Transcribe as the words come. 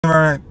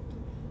Right.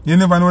 You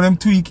never know them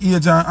tweak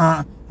age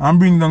and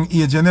bring down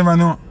age. You never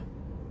know.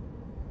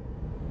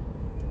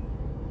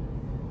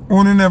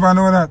 Only never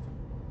know that.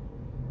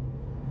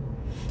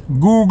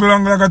 Google,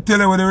 I'm gonna tell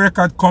you what the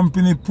record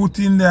company put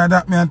in there.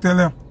 That me I tell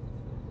you.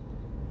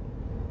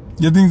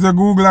 You think the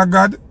Google are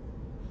God?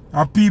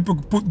 And people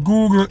put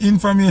Google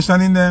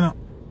information in there now.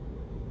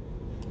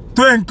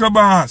 Twinkle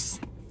boss.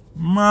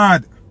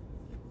 Mad.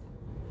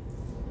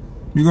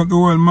 We got the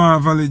whole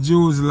Marvally,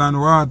 Jerusalem,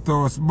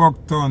 Waterhouse,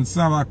 Bucktown,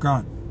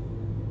 Samarkand.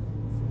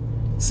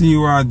 See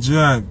what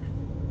drive.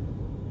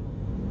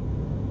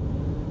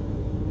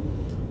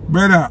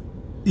 Brother,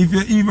 if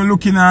you're even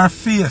looking at her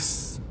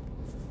face,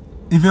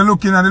 if you're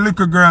looking at the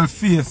little girl's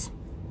face,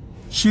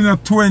 she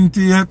not 20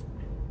 yet.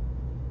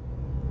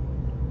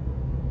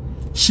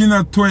 She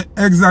not 20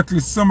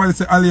 exactly. Somebody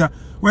say Aliyah.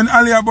 When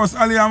Aliyah bust,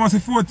 Aliyah must be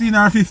 14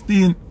 or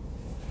 15.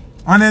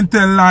 And then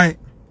tell lie.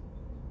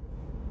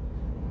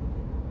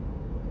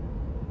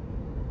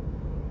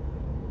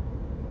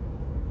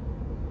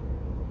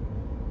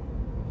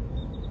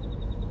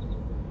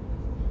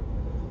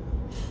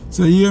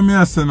 So you hear me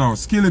I say now,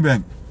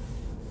 skillibeng.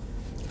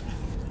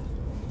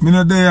 Me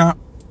not there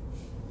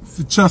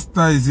to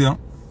chastise you,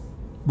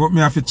 but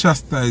me have to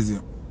chastise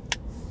you.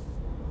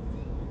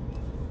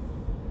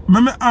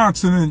 Let me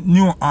ask you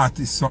new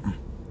artist something.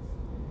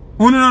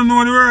 You don't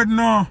know the word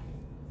now.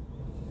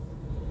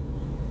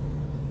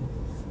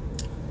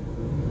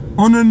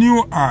 On a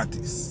new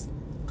artist.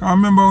 Cause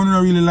remember when I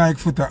really like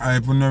Foota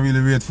hype, when I really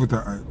rate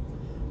Foota hype.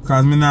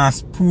 Cause me not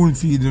spoon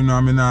feed you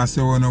know, me not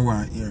say what I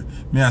want here.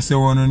 Me I say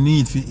what I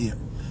need for here.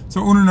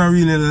 So you don't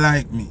really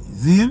like me.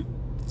 See?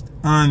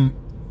 And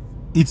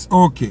it's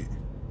okay.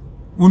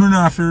 You don't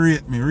have to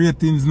rate me.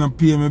 Ratings not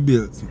pay my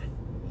bills.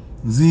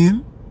 See?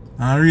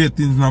 And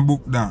ratings not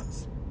book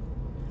dance.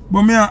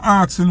 But me I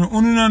ask you, you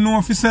don't know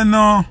if you say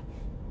no.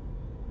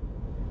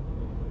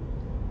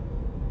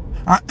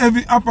 And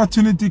every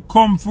opportunity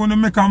come for you to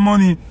make a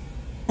money,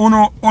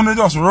 you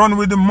just run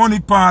with the money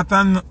part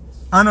and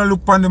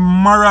look on the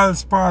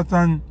morals part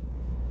and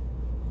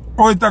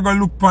how it going to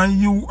look on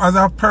you as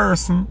a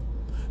person.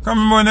 Because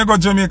remember when you go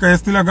to Jamaica, you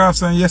still have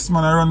some yes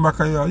man I run back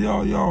at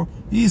you. Yo,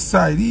 east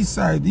side.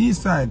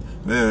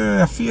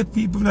 Fake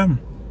people them.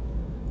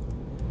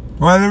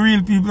 While the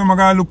real people them are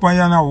going to look on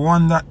you and I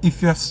wonder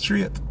if you're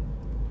straight.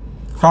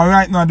 Because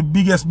right now the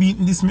biggest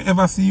beating this me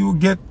ever see you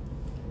get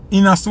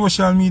in a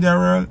social media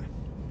world.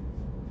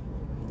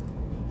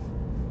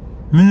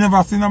 Me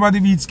never see nobody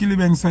beat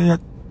skillibeng so yet.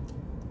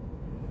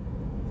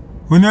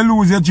 When you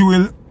lose your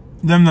jewel,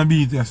 them not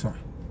beat you, sir.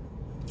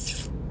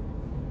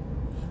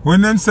 When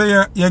them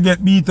say you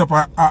get beat up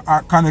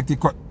at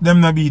Connecticut,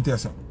 them not beat you,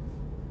 sir.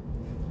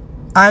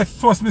 I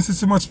first me see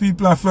so much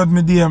people that flood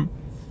me DM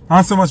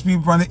and so much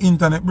people on the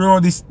internet. Bro,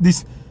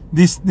 this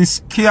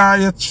scare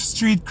your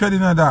street cred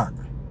in a dog.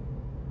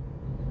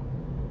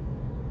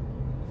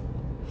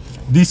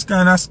 This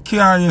kind of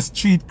scare your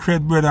street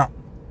cred, brother.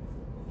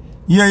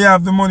 Yeah, you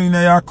have the money in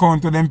your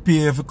account to them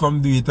pay if you come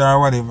do it or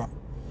whatever.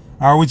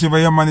 Or whichever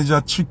your manager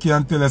trick you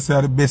and tell us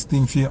the best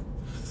thing for you.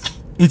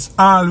 It's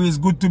always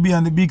good to be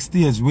on the big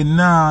stage. We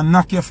nah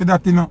knock you for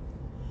that, you know.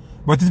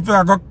 But if you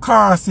got to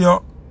cost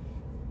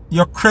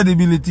your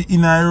credibility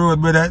in a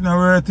road, brother, it's not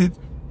worth it.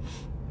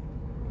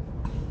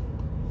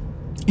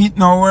 It's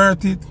not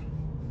worth it.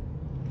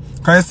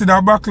 Because you see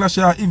that backlash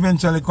you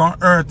eventually can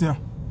hurt you.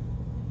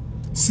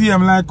 See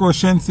him like how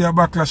Shensi a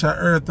backlash you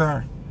hurt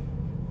her.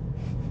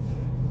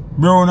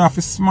 Bro, you have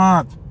to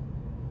smart.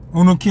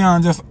 You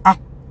can't just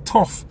act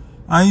tough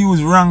and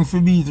use wrong for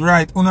beat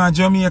right. You are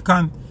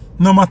Jamaican.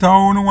 No matter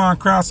how you want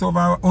to cross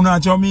over, you are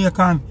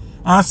Jamaican.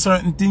 And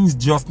certain things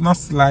just not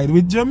slide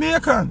with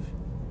Jamaican.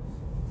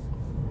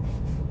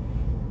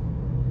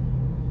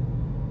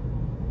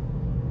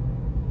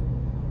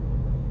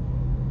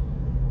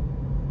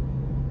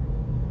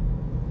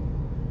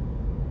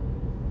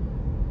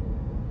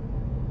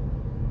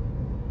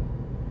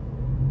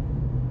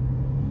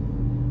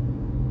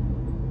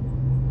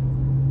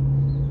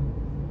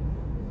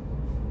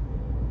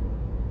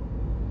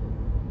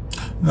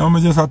 Now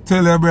me just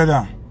tell you,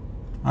 brother,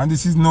 and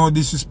this is no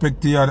disrespect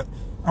to you. I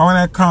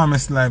want to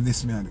calmest life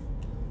this man.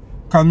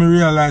 Because me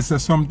realize that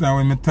sometimes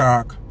when me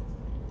talk,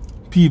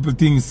 people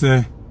think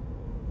say,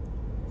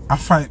 I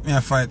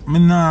fight. Me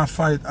nah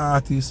fight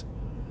artists.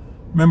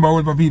 Remember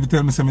all the people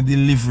tell me say me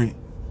delivery.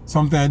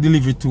 Sometimes I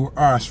deliver too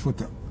harsh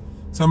Foota.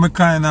 So me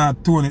kind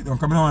of tone it down.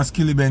 Because I don't want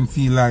skillibeng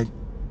feel like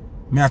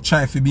me I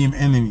try to be him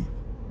enemy.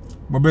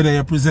 But brother,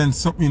 you present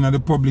something in the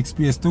public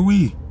space to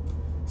we.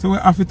 So we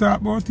have to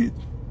talk about it.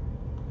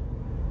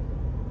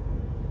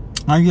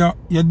 And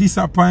you're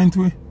disappointed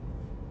with.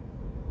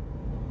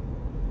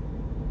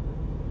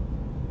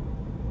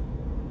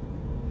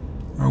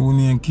 I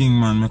wouldn't King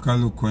man, make a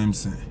look what him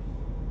say.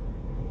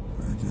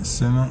 I just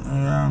say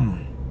nothing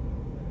wrong.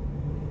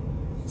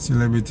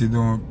 Celebrity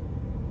don't,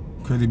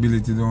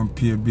 credibility don't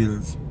pay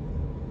bills.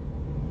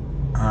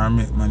 Or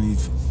make money.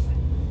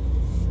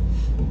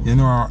 You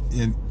know,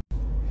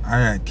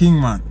 alright,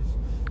 King man.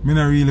 Me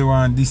not really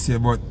want this here,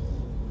 but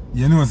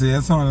you know, say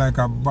you sound like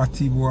a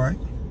batty boy.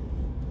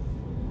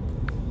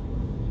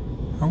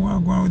 I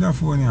want to go on with that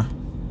phone here.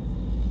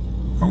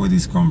 Where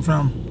this come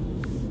from?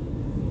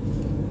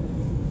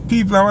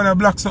 People I want to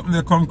block something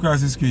they come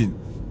across the screen.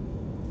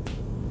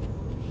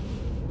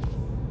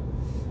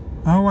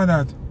 How was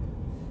that?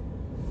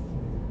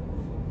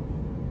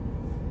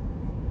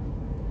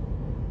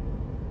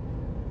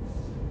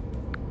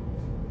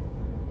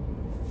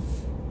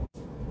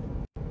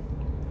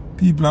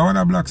 People I want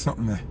to block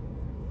something there.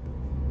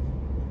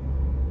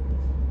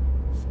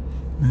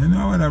 You know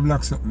I want to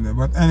block something there,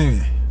 but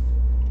anyway.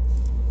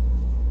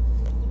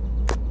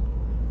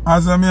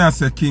 As I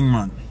say, King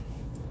man,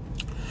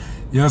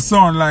 you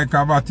sound like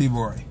a batty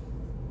boy.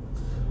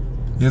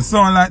 You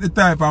sound like the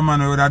type of man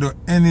who would do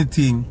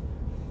anything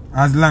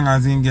as long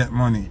as he get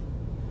money.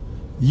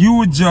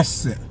 You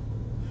just say,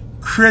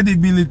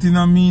 credibility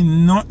no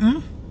mean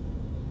nothing.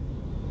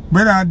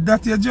 Brother,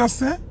 that you just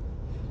say?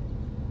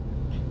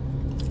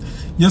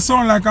 You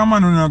sound like a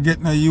man who don't get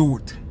no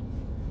youth.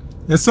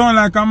 You sound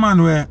like a man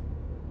who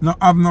no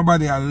have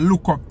nobody to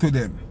look up to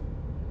them.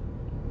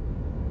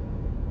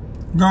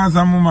 Gaza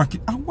Mumaki.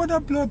 What a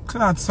blood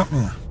clot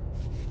something here.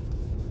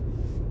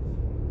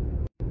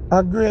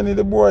 I granny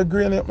the boy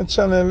granny up my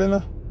channel, you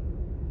know.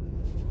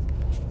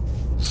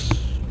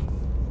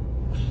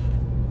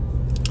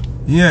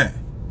 Yeah.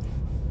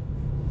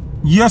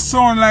 You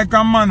sound like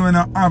a man when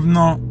I have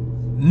no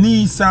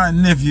niece or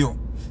nephew.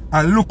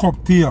 I look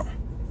up to you.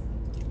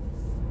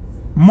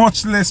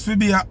 Much less to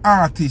be an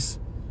artist.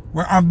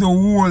 We have the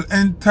whole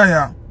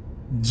entire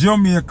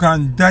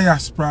Jamaican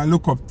diaspora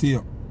look up to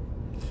you.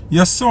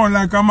 You sound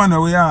like a man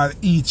who all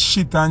eat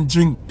shit and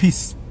drink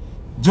piss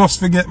just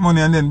to get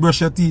money and then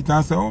brush your teeth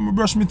and say, oh, I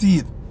brush my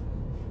teeth.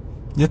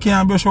 You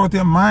can't brush out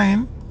your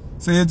mind,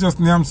 so you just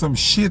name some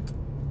shit.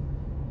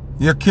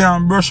 You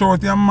can't brush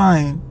out your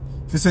mind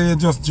if you say you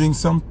just drink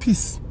some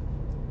piss.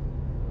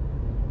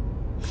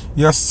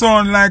 You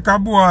sound like a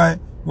boy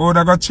who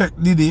would go check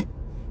Diddy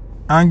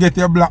and get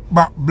your black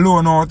back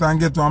blown out and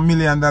get $1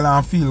 million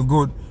and feel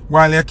good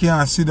while you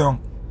can't sit down.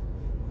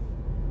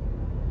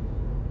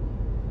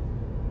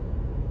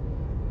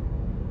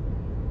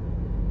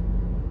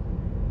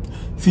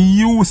 For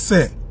you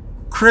say,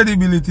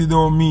 credibility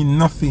don't mean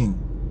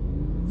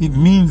nothing. It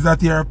means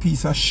that you're a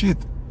piece of shit.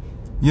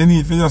 You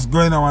need to just go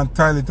in our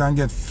toilet and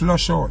get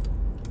flushed out.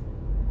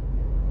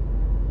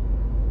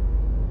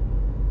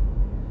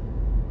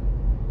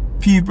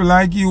 People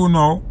like you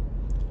now,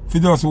 if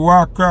you just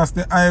walk across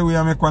the highway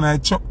and make one I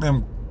chuck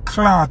them,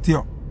 clot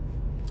you.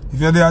 If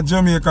you're there at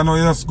Jamaica now,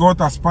 you just go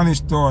to a Spanish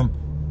town,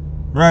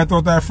 right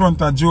out in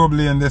front of Job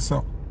Lane there,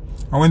 so.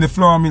 And when the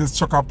flour mills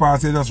chuck a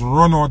pass, you just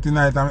run out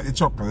tonight and make the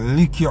chuck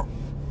lick you.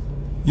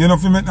 You know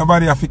if you make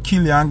nobody have to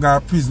kill you and go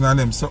to prison and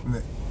them something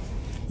there.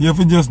 You have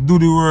to just do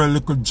the world a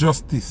little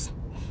justice.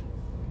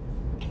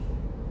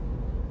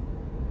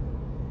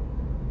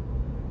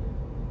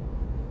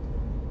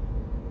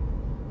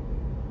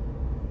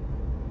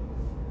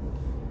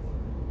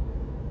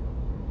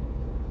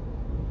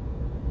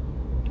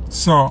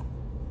 So,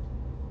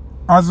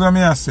 as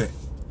I say,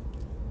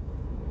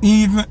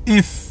 even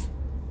if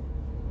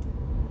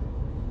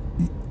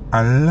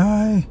a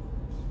lie,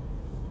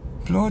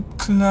 blood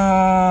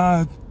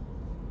clot,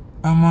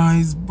 Amma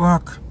is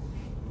back.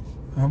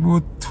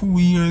 About 2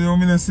 years, I'm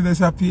going to see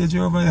this page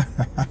over here.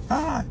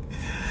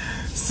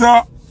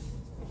 So,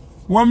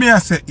 what me I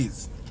say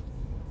is,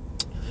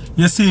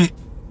 you see,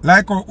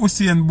 like how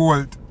Usain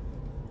Bolt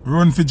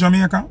run for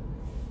Jamaica,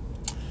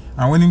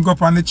 and when he go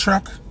up on the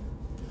track,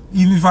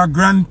 even if a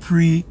Grand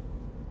Prix,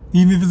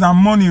 even if it's a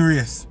money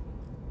race,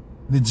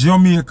 the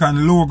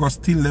Jamaican logo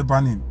still live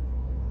on him.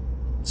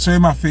 So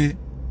him have to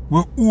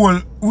we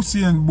hold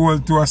Usain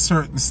Bolt to a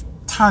certain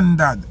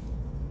standard.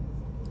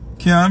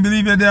 Can't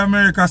believe you're the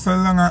America so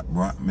long,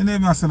 but I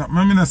never say nothing.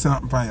 I not say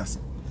nothing for you.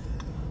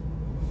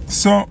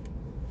 So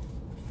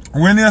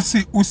when you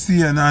see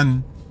Usain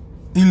and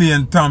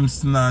Elaine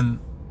Thompson and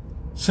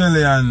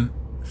Shelley and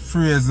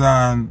Fraser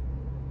and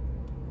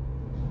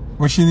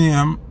what's your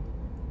name?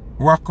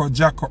 Wacko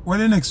Jacko. What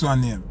the next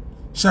one name?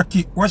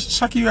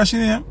 Shakira she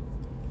name?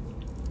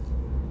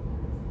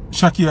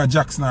 Shakira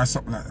Jackson or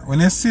something like that. When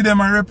you see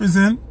them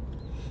represent,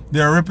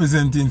 they are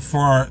representing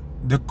for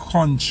the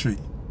country.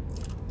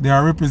 They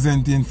are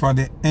representing for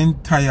the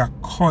entire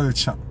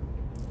culture.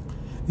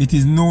 It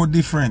is no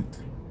different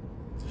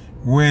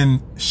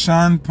when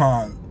Sean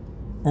Paul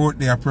out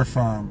there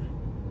perform.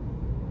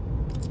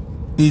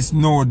 It's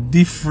no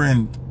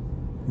different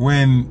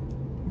when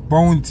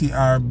Bounty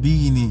or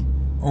Beanie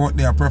out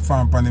there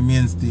perform on the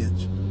main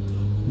stage.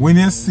 When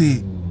you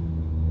see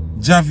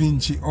Ja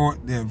Vinci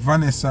out there,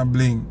 Vanessa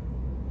Bling,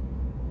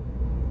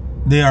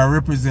 they are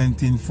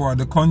representing for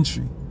the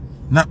country.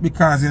 Not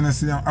because you know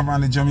see them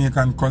having the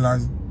Jamaican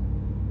colours.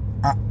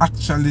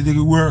 Actually they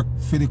work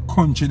for the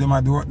country they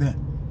might do out there.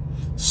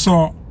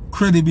 So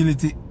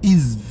credibility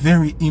is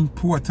very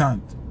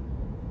important.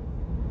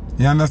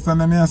 You understand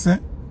what I say?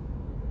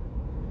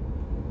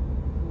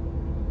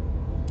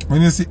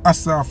 When you see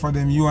Asa for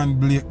them, you and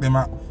Blake, them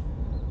are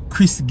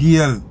Chris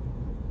Gale,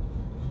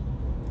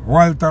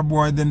 Walter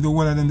Boy, them the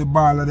whole of them, the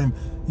ball of them.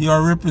 you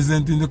are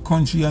representing the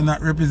country, you're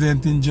not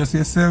representing just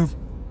yourself.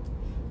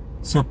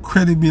 So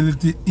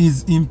credibility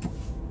is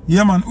important.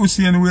 Yeah man,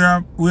 Hussein,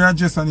 we are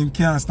just and him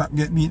can't stop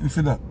get beaten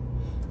for that.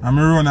 I'm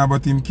a runner,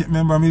 but him,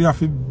 remember me have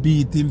to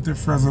beat him to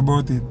frazzle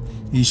about it.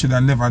 He should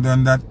have never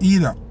done that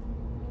either.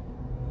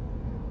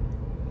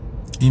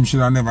 Him should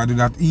have never done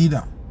that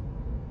either.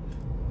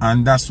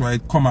 And that's why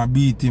it come and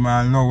beat him.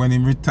 And now when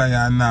him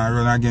retire and now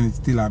run again, it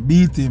still a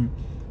beat him.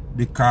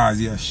 Because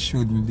you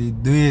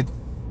shouldn't do it.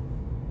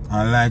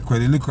 And like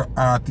when the little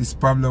artist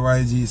Pablo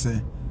YG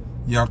say,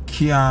 you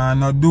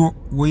can't do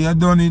what you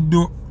done it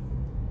do.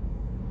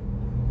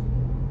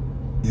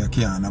 You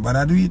can't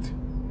nobody do it.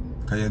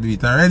 Because you do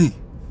it already.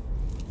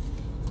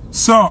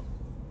 So,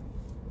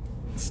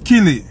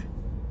 Skilly,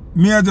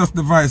 me are just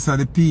the voice of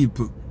the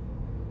people.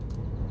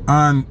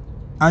 And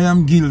I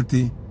am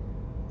guilty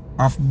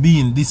of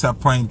being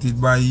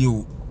disappointed by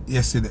you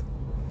yesterday.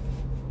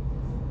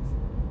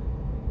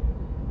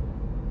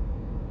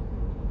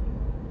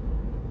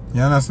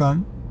 You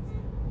understand?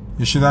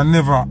 You should have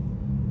never,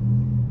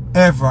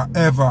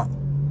 ever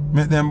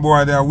make them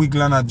boy there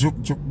wiggle and a juke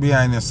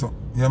behind you. So,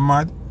 you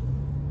mad?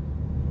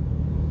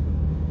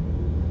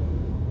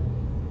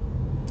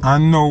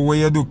 And now what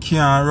you do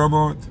can't rub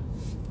out.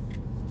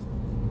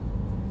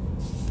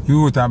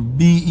 You with a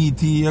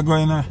BET you're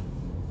going on.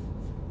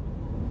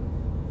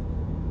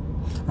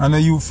 And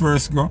then you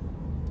first go.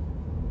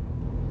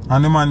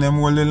 And the man them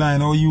hold the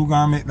line, how you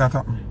gonna make that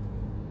happen?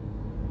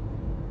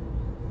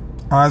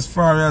 As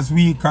far as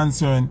we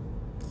concerned,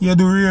 you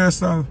do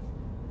rehearsal.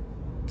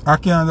 I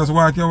can't just go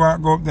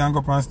up there and go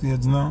up on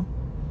stage now.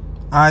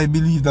 I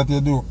believe that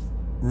you do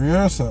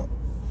rehearsal.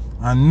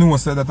 And know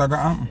say that I got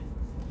happen.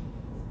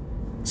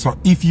 So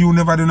if you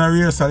never do a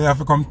rehearsal, you have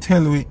to come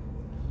tell me.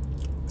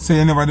 Say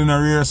you never do a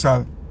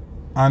rehearsal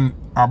and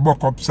a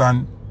buck ups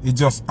and it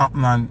just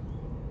happen and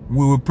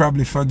we will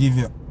probably forgive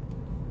you.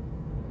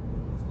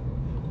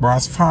 But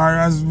as far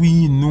as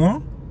we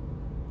know,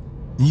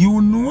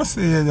 you know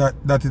say that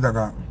it a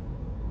happen.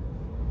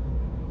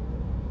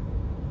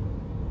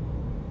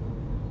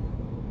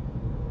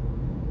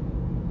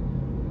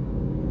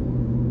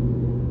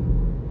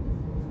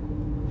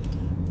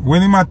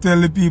 When him a tell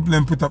the people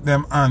and put up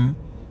them hand,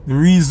 the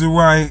reason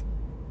why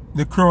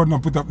the crowd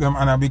not put up them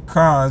hand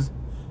because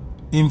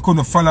him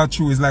couldn't follow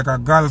through. It's like a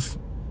golf.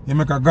 You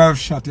make a golf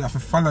shot, you have to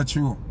follow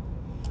through.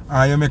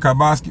 Or you make a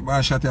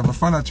basketball shot, you have to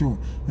follow through.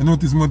 You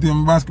notice most of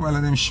them basketball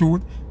them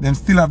shoot, them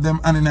still have them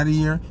hand in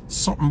the air,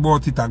 something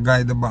about it to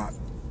guide the ball.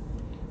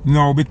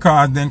 No,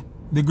 because then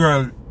the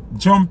girl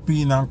jump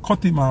in and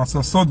cut him off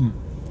so sudden.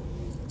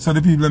 So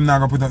the people them not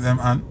gonna put up them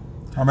hand.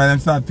 And by them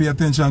start pay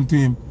attention to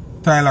him,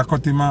 Tyler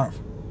cut him off.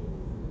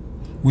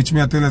 Which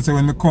me I tell you, say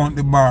when we count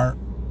the bar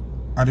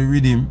at the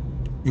rhythm,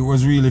 it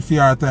was really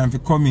fair time to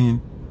come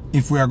in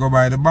if we are go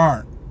by the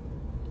bar.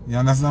 You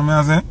understand what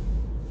I'm saying?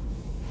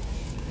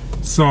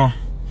 So,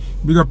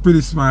 big up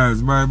Pretty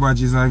Smiles by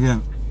Badges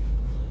again.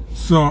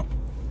 So,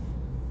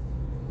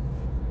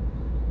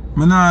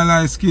 I not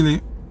lie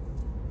Skilly.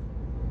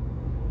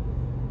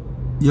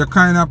 You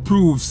kind of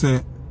prove,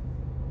 say,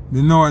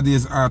 the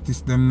nowadays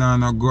artists, them now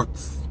no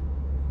guts.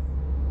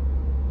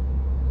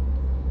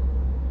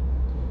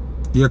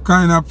 You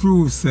kind of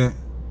prove, say,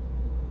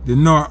 the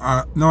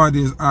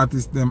nowadays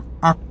artists, them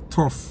act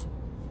tough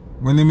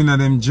when them in a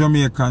them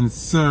Jamaican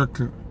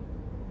circle.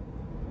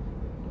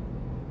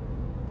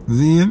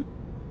 See?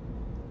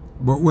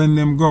 But when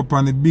them go up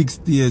on the big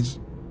stage,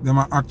 them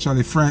are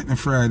actually frightened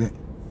Friday.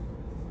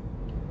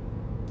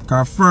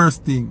 Because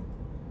first thing,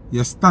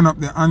 you stand up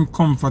there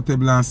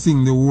uncomfortable and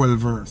sing the whole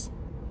verse.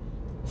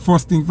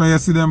 First thing when you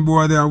see them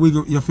boy there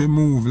wiggle, you have to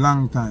move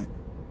long time.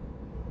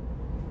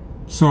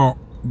 So,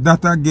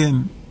 that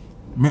again,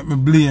 make me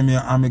blame you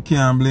and I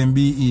can't blame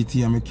BET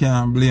and I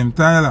can't blame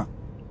Tyler.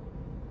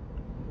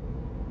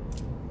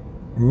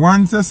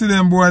 Once you see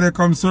them boy they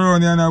come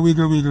surround you and a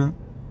wiggle,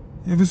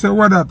 if you say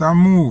what that, I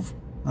move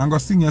and go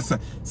sing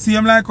yourself. See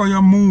them like how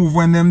you move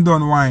when them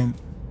done wine.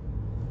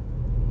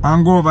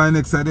 And go over the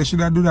next side. They should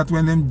have do that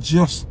when them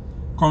just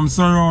come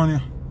surround you.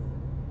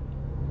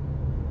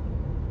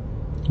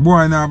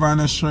 Boy now have on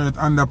a shirt,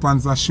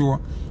 underpants a show.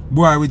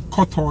 Boy with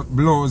cutout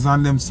blouse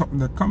and them something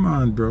that come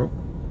on bro.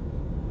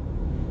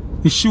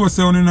 It shows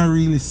say you're not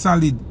really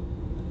solid.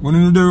 When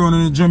you do run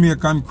in the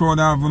Jamaican crowd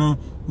have you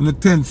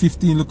 10,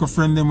 15 look a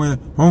friend them were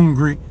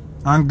hungry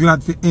and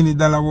glad for any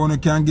dollar one you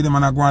can give them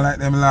and I go like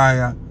them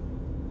liar.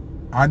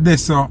 And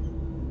this so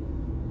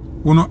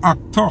you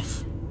act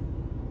tough.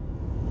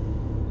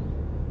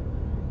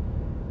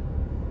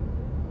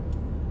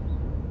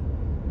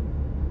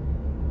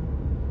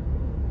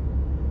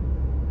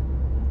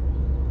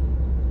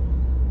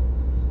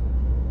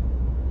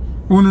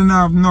 You don't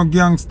have no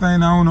gangster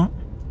in you.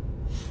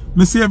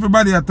 Me see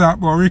everybody talk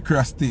about Rick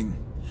Ross thing.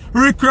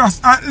 Rick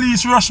Ross at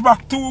least rush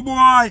back 2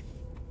 boy.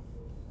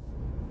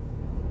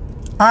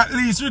 At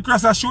least Rick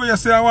Ross I show you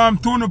say I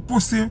want to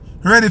pussy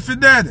ready for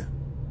dead.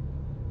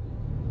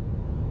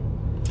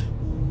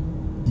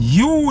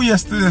 You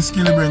yesterday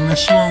skillibeng,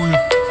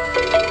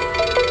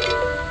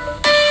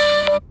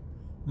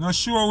 no No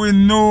show we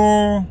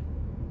no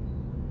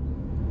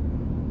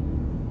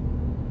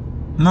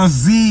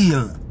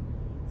zeal.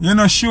 You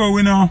know sure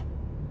we no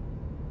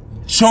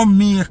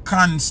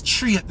Jamaican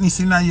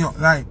straightness in you.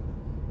 Like,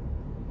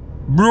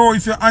 bro,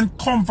 if you're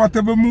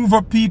uncomfortable, move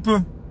up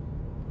people.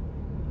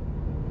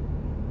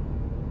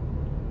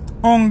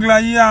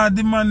 Ungla, yeah,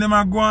 the man them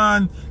are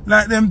going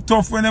like them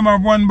tough when them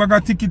have one bag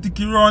of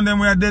tiki round them.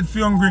 We are dead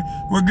for hungry.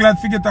 We're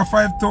glad to get a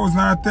 5,000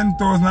 or a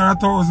 10,000 or a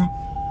 1,000.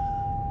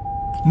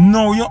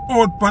 Now you're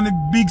out on the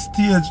big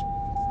stage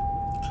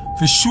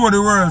to show the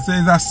world say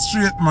he's a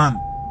straight man.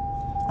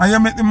 And you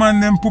make the man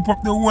them pop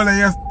up the whole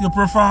of your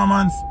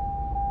performance.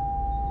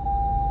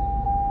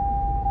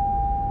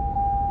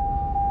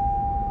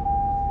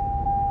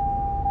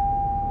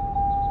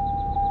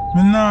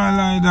 Me nah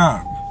lie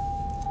that.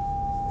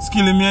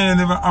 Skilly me I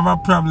never have a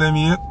problem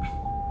yet.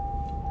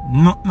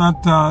 Nothing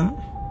at all.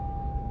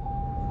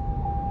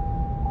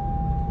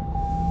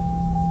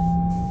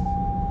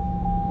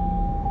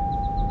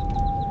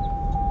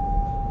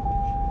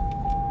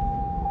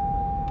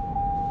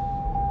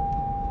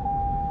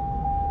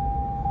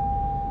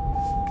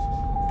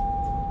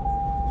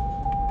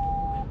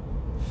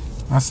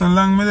 And so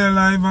long me dey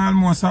live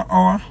almost an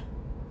hour.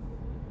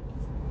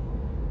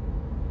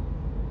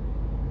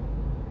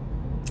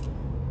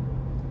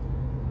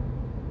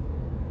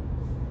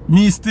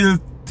 Me still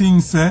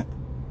think say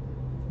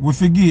we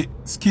forget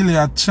Skilly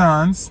a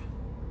chance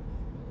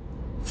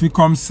if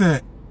come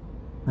say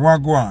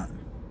wagwan.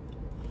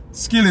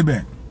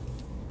 Skillibeng,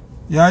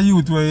 you're a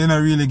youth where you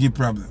don't really give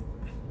problem.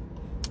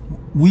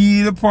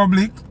 We the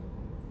public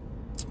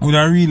would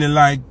really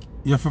like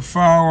you to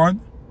forward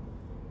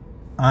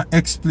and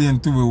explain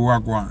to we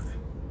wagwan.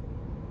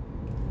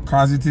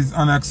 Cause it is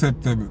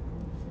unacceptable.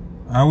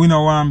 And we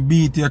don't want to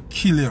beat you,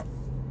 kill you.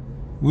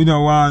 We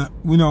don't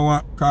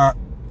want, cause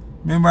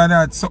remember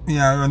that something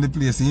around the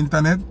place, the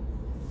internet?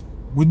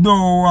 We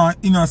don't want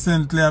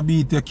innocently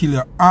beat you, kill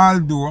you.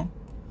 Although,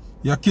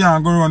 you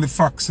can't go around the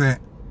fact say,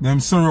 them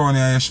surround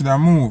you, you should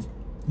have moved.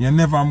 You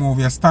never move,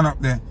 you stand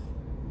up there,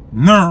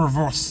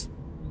 nervous.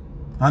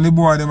 And the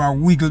boy, them a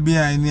wiggle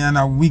behind you and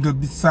a wiggle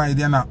beside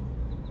you. And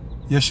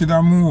you should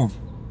have moved.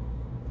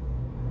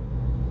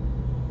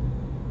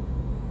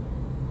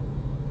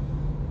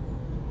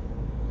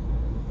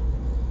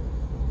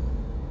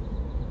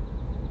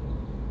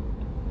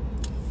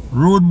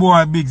 Road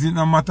boy bigs, it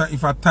no matter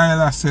if a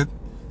Tyler said,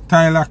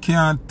 Tyler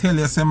can't tell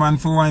you say man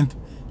for wine.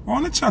 I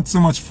want to chat so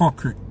much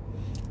fuckery.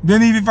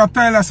 Then if a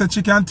Tyler said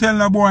she can tell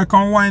the boy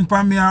come wine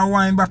for me or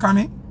wine back on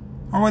me.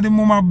 And when the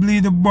mama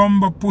bleed the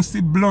bumper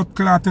pussy blood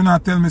clot and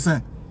not tell me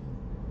say,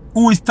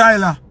 who is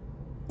Tyler?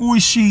 Who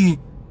is she?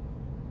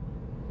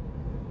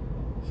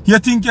 You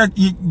think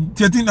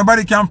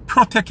nobody can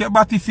protect your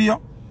body for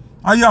you?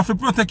 Or you have to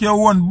protect your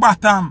own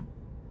bottom?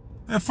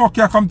 The fuck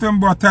you come to me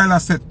about Tyler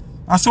said.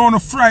 I saw no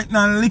frighten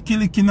and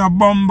licky no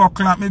bumbo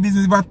clap. My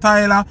business about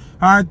Tyler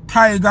or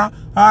tiger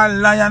or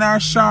lion or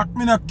shark.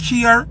 Me no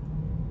care.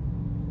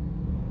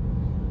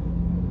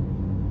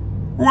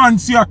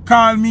 Once you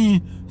call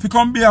me to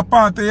come be a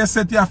part of your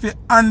set, you have to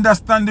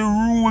understand the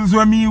rules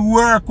when me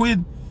work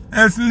with.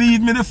 Else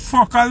leave me the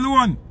fuck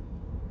alone.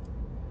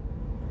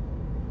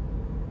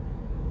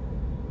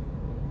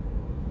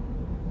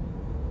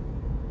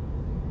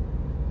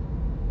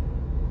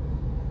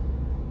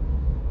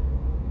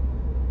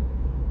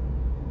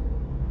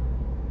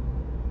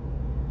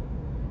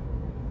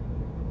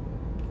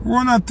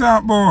 What I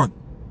talk about?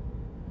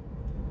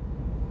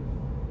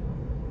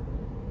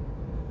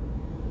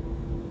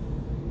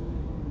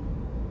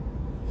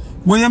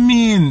 What you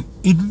mean?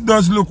 It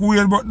does look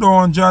weird, but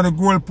don't draw the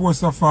goalpost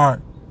so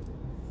far.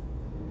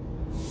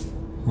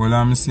 Well,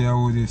 let me see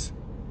how this.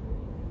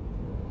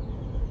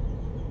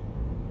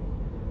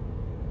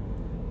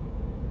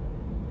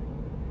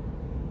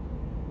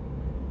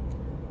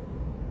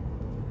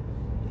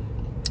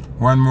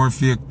 One more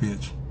fake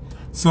page.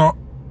 So,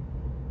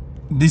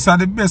 these are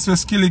the best what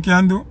Skilly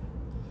can do.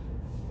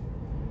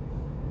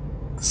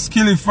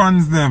 Skilly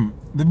fans them.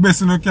 The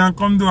best you can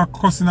come do a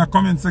cuss in a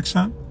comment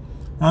section.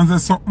 And say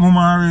something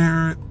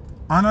mama.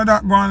 I know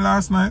that going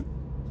last night.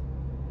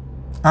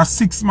 A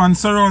 6-man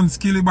surround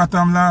Skilly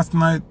bottom last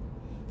night.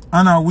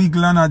 And a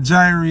wiggle and a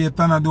gyrate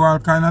and a do all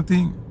kind of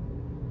thing.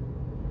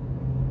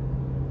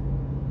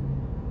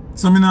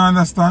 So me not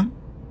understand.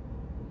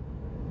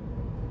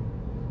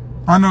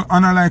 I know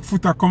like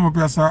Foota come up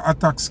here so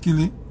attack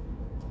Skilly.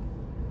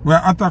 Where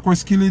attack what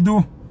Skilly do?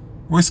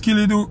 What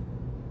Skilly do?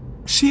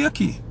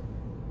 Shaky.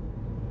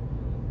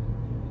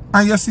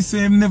 And you see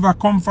him never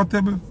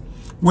comfortable.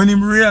 When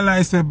him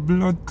realize a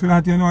blood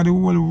clot, you know the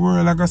whole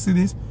world I got see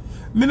this.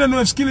 Me don't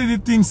know if Skilly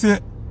did think say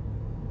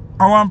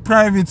I want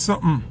private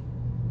something.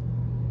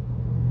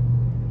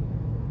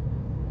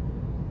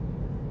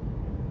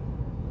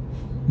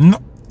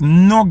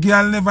 No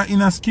girl never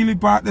in a Skilly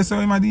part they say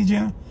him a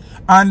DJ.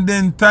 And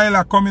then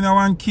Tyler come in a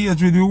one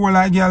cage with the whole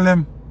of girl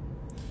them.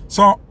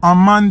 So a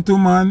man to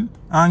man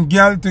and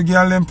girl to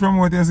girl them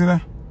promote, you see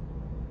that?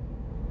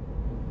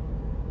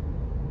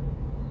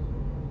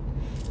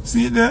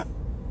 See it there?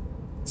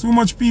 So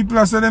much people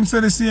I say them say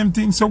the same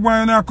thing. So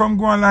why not come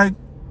go on like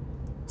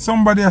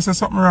somebody has said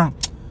something wrong?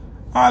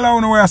 All I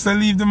know I say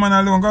leave the man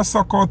alone. Go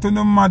suck out to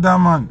the mother,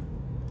 man.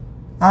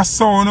 I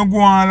saw no go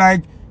on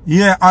like,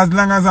 yeah, as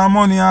long as I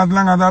money, as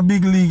long as a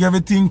big league,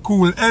 everything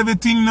cool.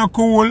 Everything no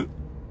cool.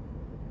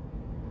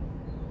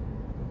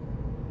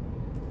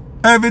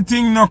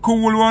 Everything no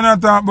cool. What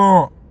not talk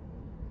about?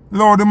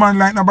 Lord, the man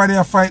like nobody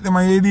a fight them.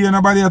 And you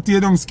nobody a tear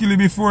down Skilly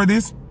before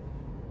this.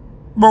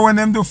 But when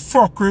them do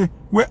fuckery,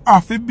 we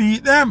have to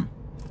beat them.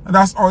 And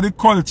that's how the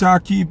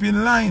culture keep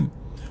in line.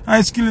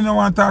 I Skilly no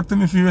want to talk to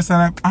me furious and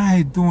like,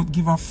 I don't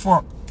give a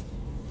fuck.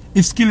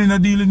 If Skilly no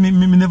deal with me,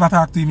 me never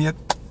talk to him yet.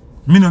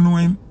 Me no know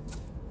him.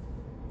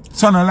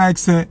 So I like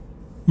say,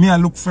 me a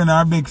look friend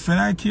or a big friend.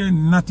 I care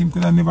nothing.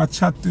 Could have never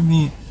chat to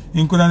me.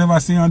 He could have never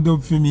sing a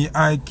dub for me.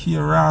 I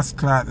care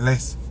rascal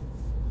less.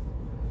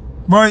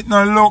 But it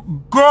no look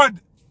good.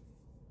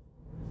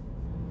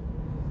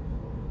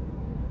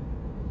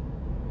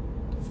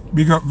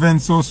 Big up Vent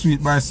So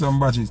Sweet by some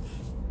batches.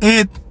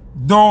 It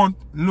don't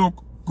look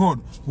good.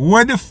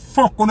 Where the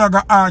fuck you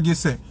gonna argue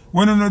say?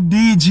 When you no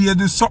DJ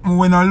do something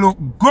when it look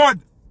good.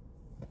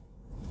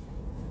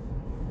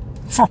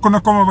 Fuck you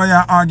come over here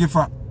and argue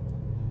for.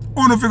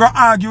 You figure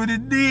argue with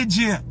the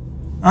DJ.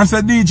 And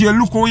say DJ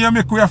look how you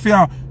make we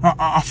feel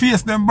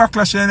face them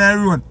backlash in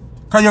the road.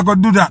 Can you go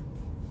do that?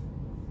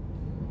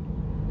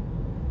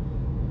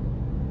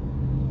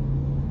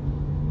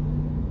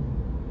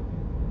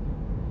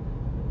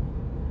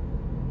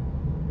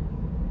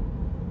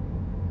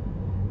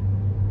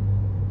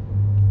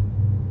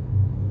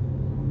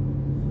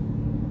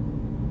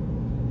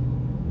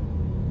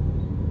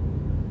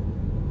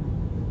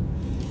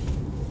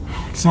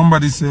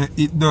 Somebody say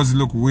it does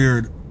look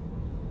weird,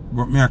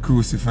 but me a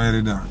crucify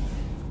the dog.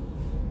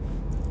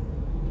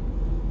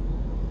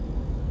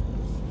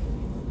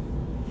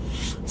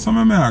 So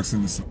me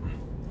asking something.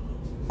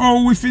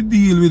 How we fit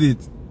deal with it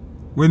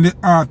when the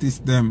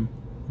artists them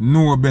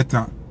know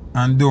better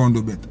and don't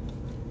do better?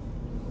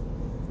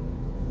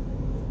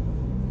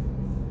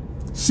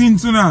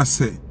 Since you not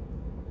say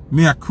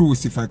me a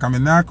crucify, because me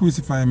not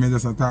crucify me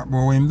just a talk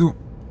about what him do.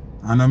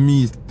 And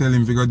me tell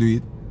him to go do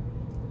it.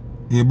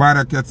 He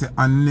bother cat say,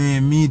 and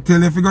me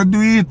tell him to go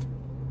do it.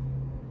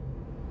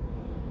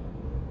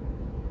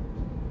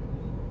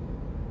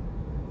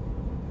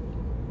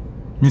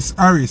 Miss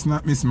Harris,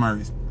 not Miss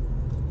Maris.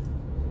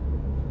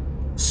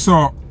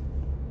 So,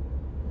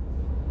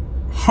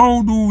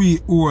 how do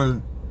we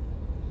hold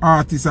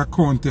artists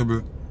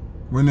accountable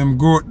when them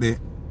go out there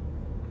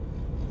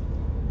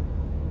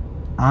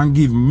and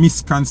give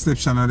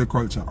misconception of the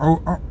culture?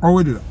 How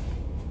we do that?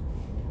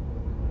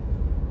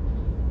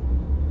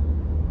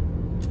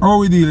 How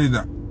we deal with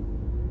that?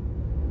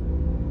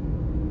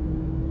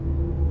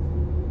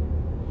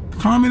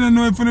 Because I don't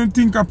know if you don't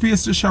think a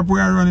pastry shop we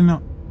are running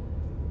now.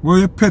 Where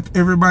you pet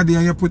everybody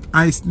and you put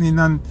ice in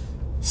and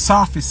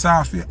softy.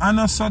 And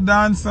also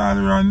dance all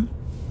run.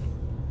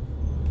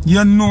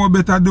 You know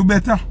better, do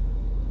better.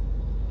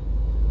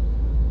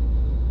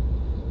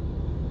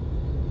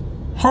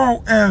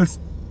 How else?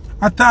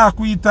 A talk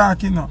we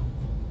talk, you know.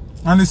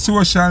 And the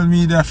social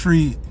media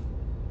free.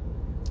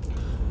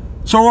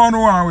 So what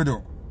do we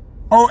do?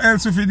 How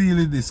else if you deal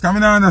with this? Can I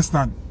not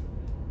understand?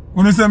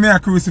 When you say me I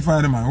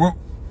crucify the man,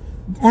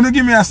 when you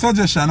give me a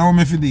suggestion how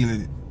me if you deal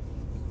with it?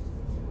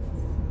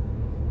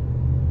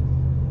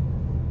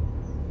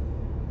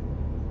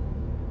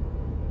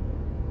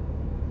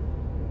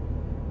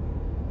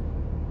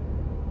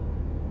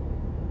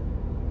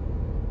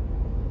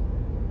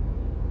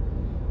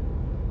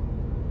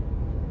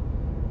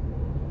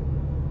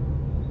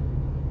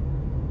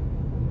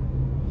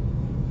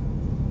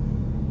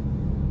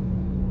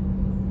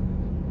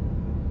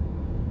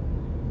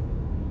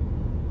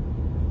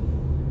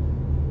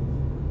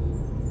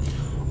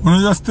 When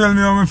you just tell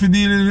me how to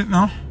deal with it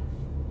now?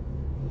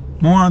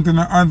 I want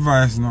no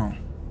advice now.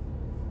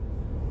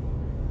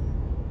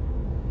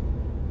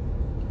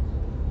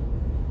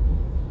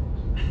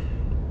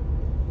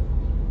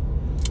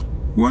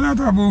 What not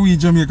about we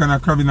Jamaican a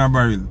crab in a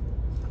barrel?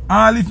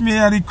 All if me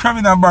are the crab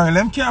in a barrel,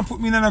 them can't put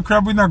me in a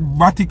crab with a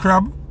batty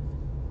crab.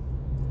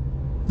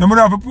 They would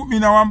have to put me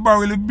in a one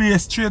barrel with be a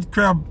straight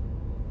crab.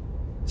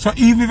 So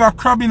even if a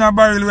crab in a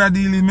barrel we are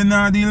dealing, me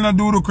not deal no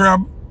do the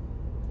crab.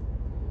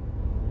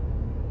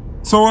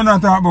 So what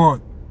not talk about?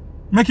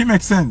 Make it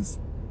make sense.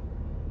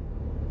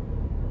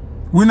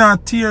 We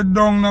not tear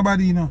down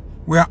nobody, you know.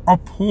 We are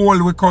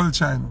uphold with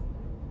culture, you know.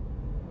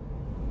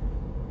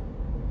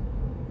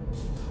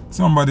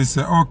 Somebody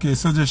say, okay,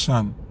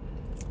 suggestion.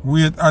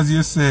 Wait, as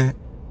you say,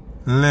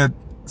 let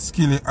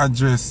Skilly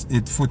address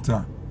it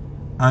Foota.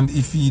 And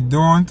if he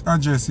don't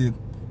address it,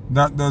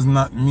 that does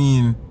not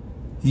mean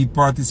he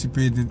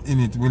participated in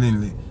it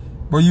willingly.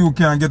 But you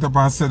can't get up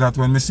and say that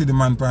when me see the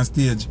man on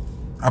stage,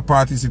 I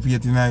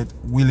participate in it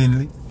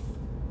willingly.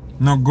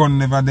 No gun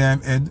never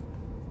damn head.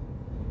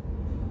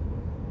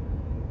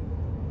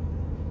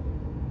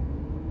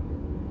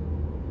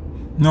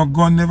 No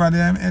gun never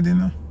damn head, you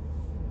know.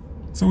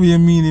 So what you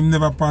mean him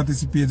never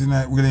participated in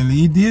it willingly?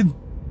 He did.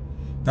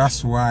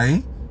 That's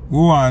why We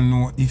want to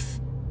know if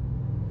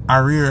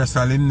a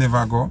rehearsal him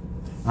never go.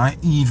 And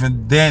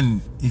even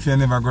then, if you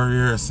never go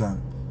rehearsal,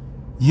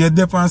 you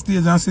dip on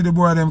stage and see the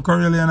boy them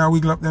curly and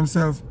wiggle up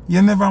themselves.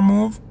 You never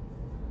move.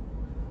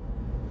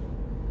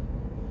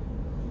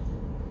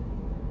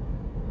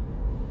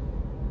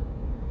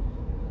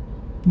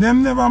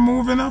 Them never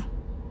move, you know.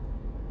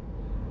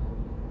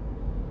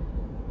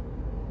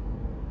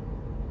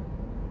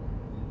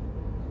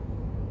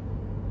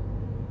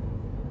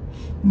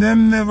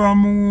 Them never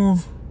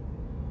move.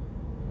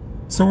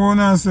 So what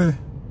I say?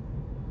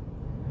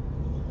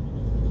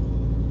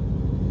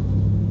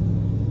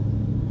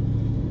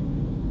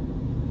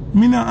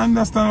 Me not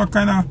understand what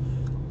kind of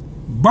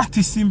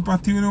batty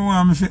sympathy you know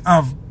want me to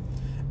have.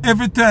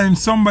 Every time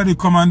somebody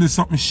come and do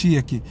something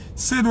shaky,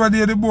 said what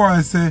the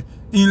boy say,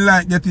 he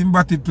like getting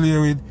batty play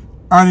with,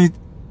 and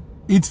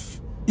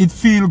it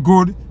feel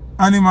good,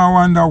 and him I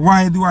wonder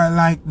why do I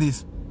like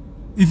this?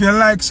 If you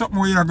like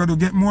something, you are going to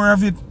get more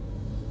of it.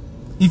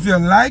 If you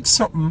like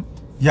something,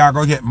 you are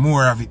going to get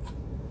more of it.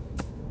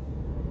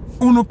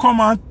 Uno come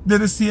and do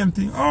the same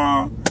thing.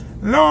 Oh,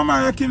 Lord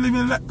man, you can live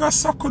in like, go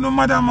suck on the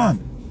mother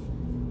man.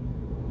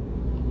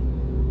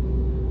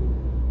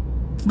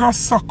 Go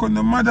suck on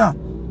the mother.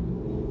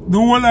 The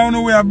whole I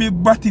know we a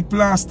big batty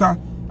plaster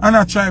and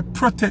I try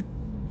protect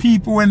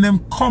people when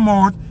them come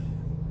out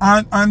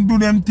and do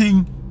them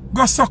thing.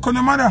 Go suck on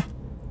the mother.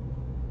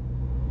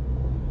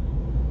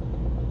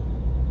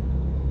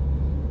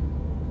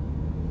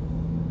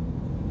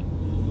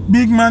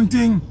 Big man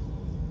thing.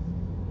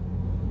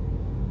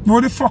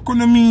 What the fuck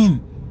you mean?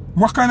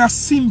 What kind of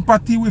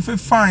sympathy we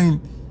find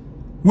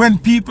when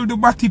people do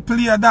batty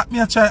play that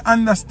me I try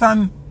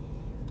understand.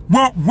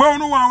 But we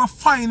don't want to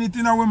find it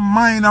in our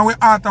mind, our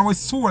heart, our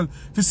soul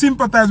to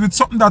sympathize with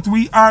something that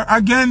we are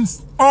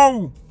against.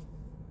 Oh!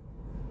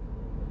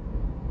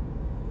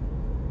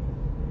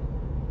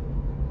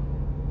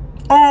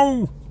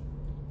 Oh!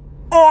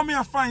 Oh, me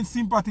I find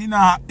sympathy in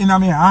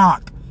my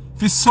heart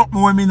for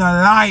something we me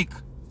not like.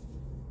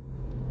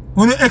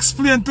 When you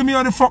explain to me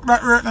how the fuck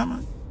that work,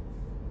 man?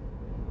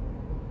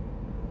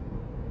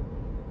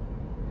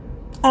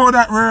 How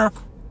that work?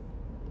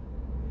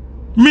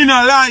 Me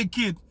not like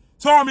it.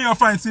 So how me I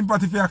find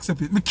sympathy if you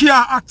accept it? Me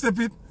can't accept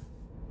it.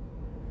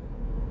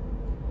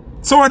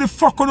 So what the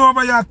fuck on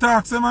over your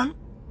talk, say, man?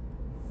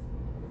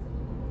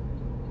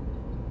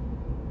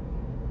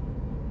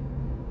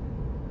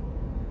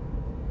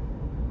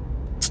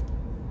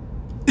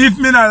 If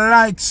me not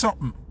like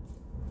something,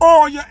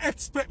 oh, you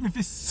expect me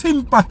to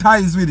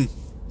sympathize with it?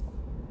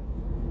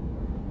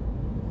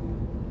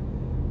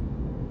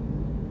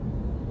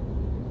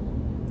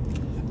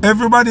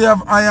 Everybody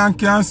have eye and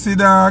can see,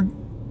 dog.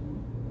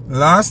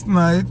 Last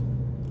night,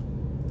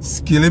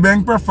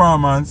 skillibeng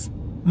performance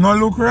no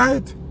look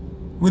right.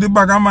 With the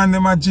bag of man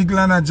them a jiggle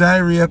and a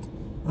gyrate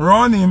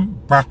round him,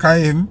 back of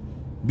him,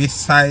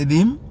 beside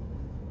him.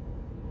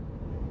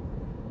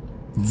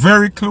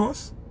 Very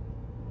close.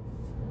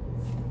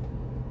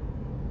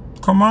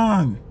 Come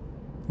on.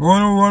 What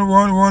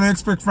do you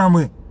expect from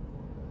me?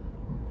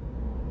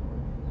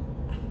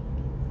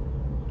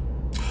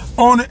 I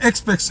don't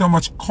expect so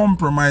much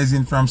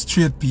compromising from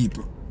straight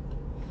people.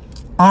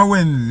 And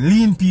when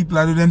lean people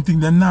are do them thing,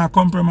 them not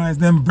compromise,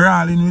 them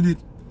brawling with it.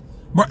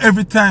 But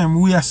every time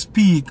we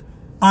speak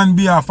on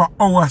behalf of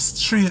our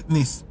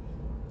straightness,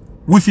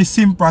 we fi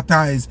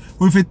sympathize,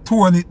 we fi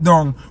tone it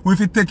down, we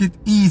fi take it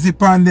easy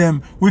upon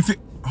them, we fi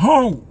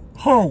how?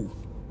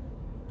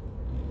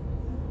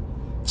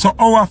 So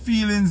our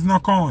feelings no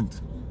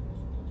count.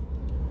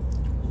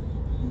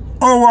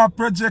 Our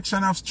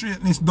projection of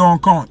straightness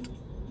don't count.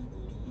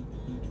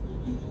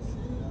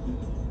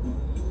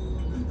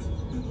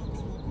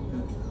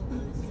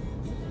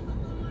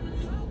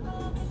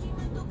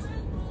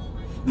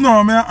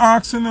 No, me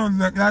ask you now,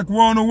 like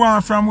what do you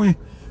want from we?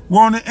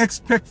 What do you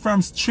expect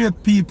from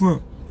straight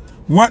people?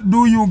 What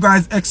do you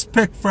guys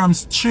expect from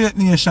straight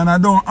nation? I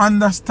don't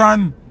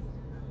understand.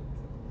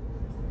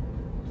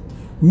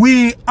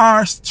 We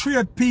are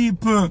straight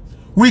people.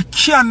 We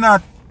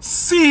cannot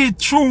see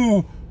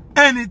through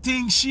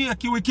anything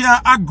shaky. We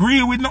can't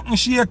agree with nothing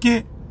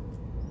shaky.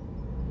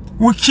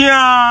 We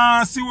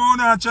can't see what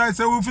we try to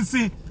say. We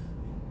see.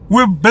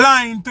 We're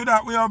blind to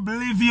that. We're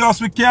oblivious.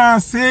 We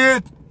can't see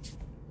it.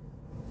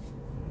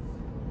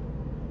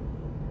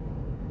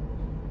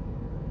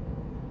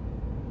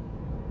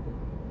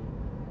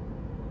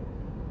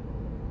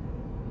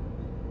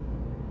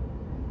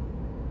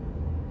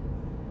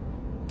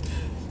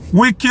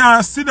 We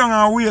can't sit down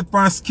and wait for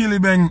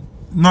skillibeng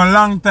no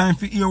long time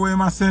for hear what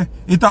I say.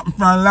 It happened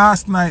from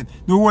last night.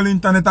 The whole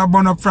internet a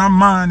burn up from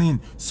morning.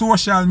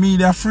 Social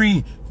media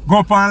free. Go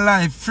up on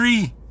live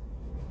free.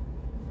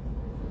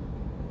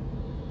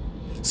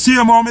 See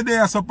him how me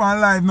there up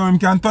on live now. Him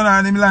can turn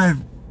on him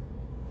live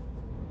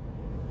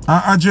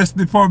and address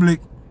the public.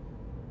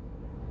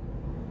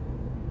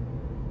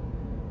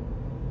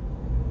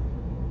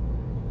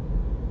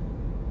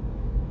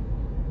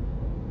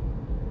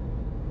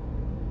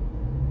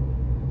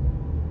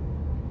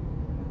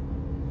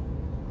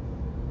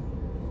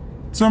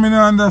 So me don't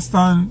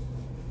understand.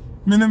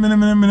 Me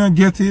no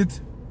get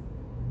it.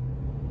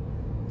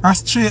 A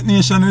straight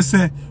nation we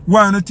say,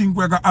 why don't think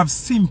we're gonna have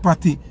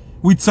sympathy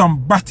with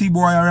some batty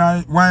boy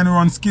or why no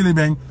run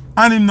skillibeng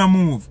and him no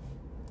move?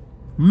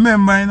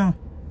 Remember, you know,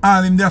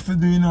 all him there for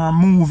do, you know, and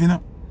move, you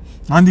know.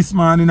 And this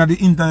man in the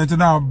internet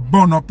would have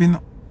burn up, you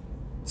know.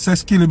 Say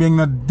skillibeng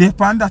no dip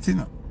on that, you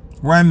know.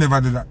 Why him never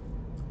do that?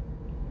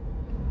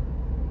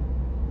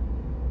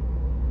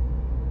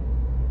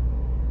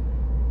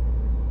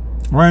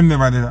 Why him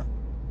never do that?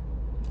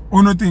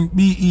 You don't think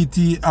BET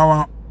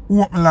our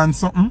open land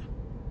something?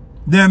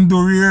 Them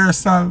do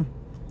rehearsal.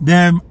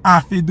 Them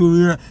have to do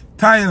rehearsal.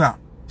 Tyler,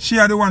 she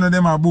are the one of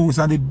them a boost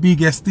are the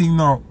biggest thing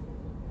now.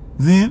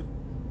 See?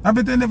 I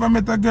bet I never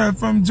met a girl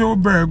from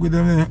Joburg with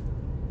the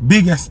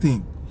biggest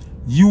thing.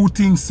 You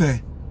think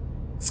say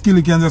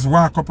Skilly can just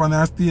walk up on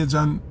her stage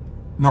and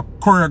no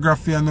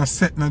choreography and no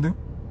set no do?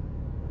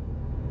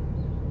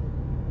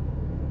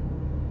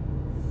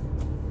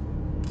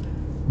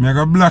 Me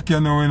go block you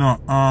now, you know,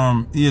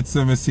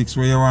 876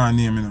 where you want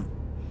to name, you know.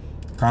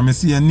 Cause me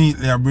see you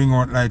neatly I bring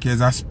out like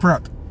it's a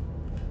sprat.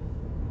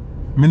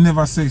 Me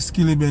never say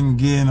skillibeng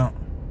gay, you know.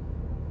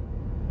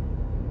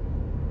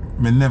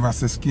 Me never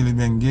say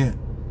skillibeng gay.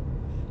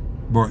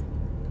 But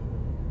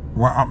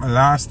what happened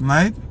last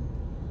night,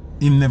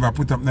 him never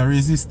put up no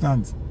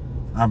resistance.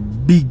 A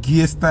big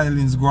gay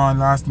stylings go on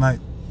last night.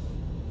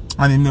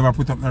 And him never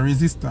put up no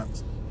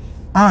resistance.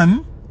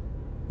 And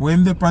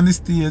when they on the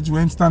stage,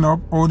 when him stand up,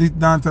 all this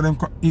dance to them,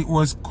 it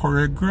was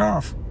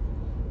choreographed.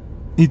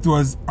 It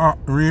was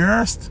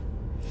rehearsed.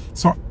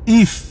 So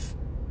if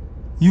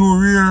you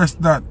rehearse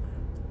that,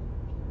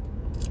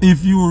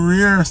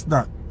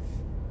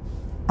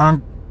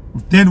 and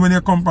then when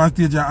you come on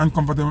stage you're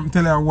uncomfortable,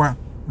 tell you what,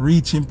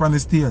 reach him on the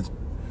stage,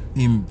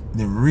 him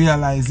the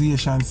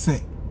realization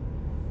say,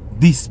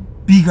 this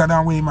bigger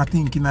than what him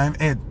think in him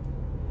head.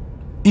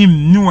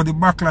 Him know the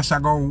backlash I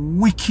go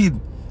wicked,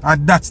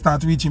 and that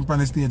start reaching on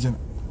the stage, you know.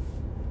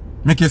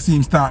 Make you see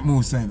him start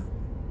move, saying.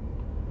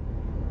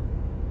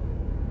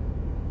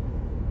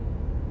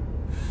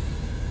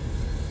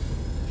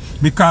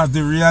 Because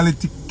the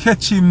reality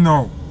catch him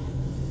now.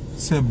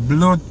 Say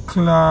blood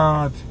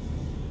clot.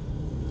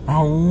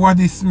 And what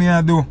is me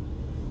I do?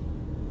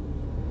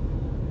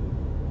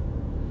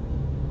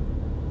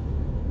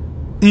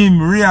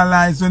 Him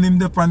realize when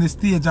him up on the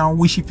stage and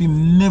wish if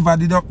him never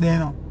did up there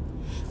now.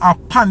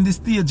 Upon the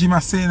stage him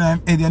a say in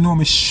him head, you know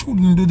me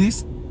shouldn't do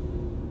this.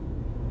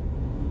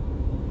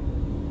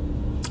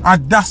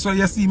 And that's why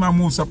you see him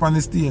moves up on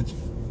the stage.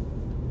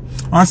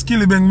 And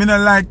skillibeng, me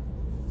not like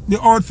the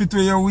outfit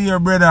where you wear,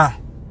 brother.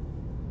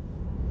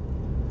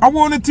 I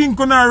want to think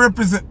on I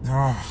represent.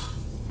 Oh.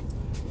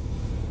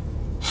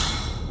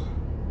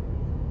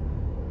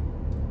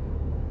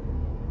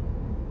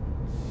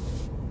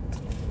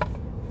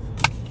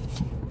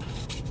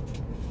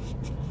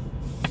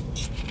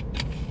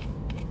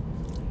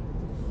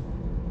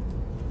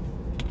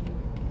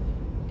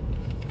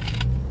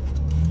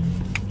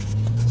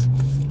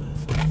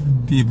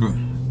 People,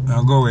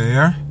 I'll go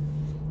here.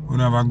 We'll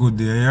have a good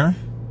day here.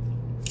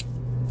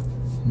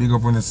 Big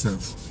up on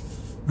yourself.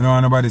 I don't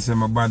want nobody say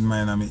my bad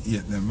mind and me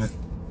hate them.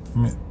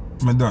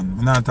 Me done.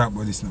 I not talk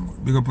about this no more.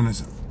 Big up on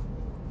yourself.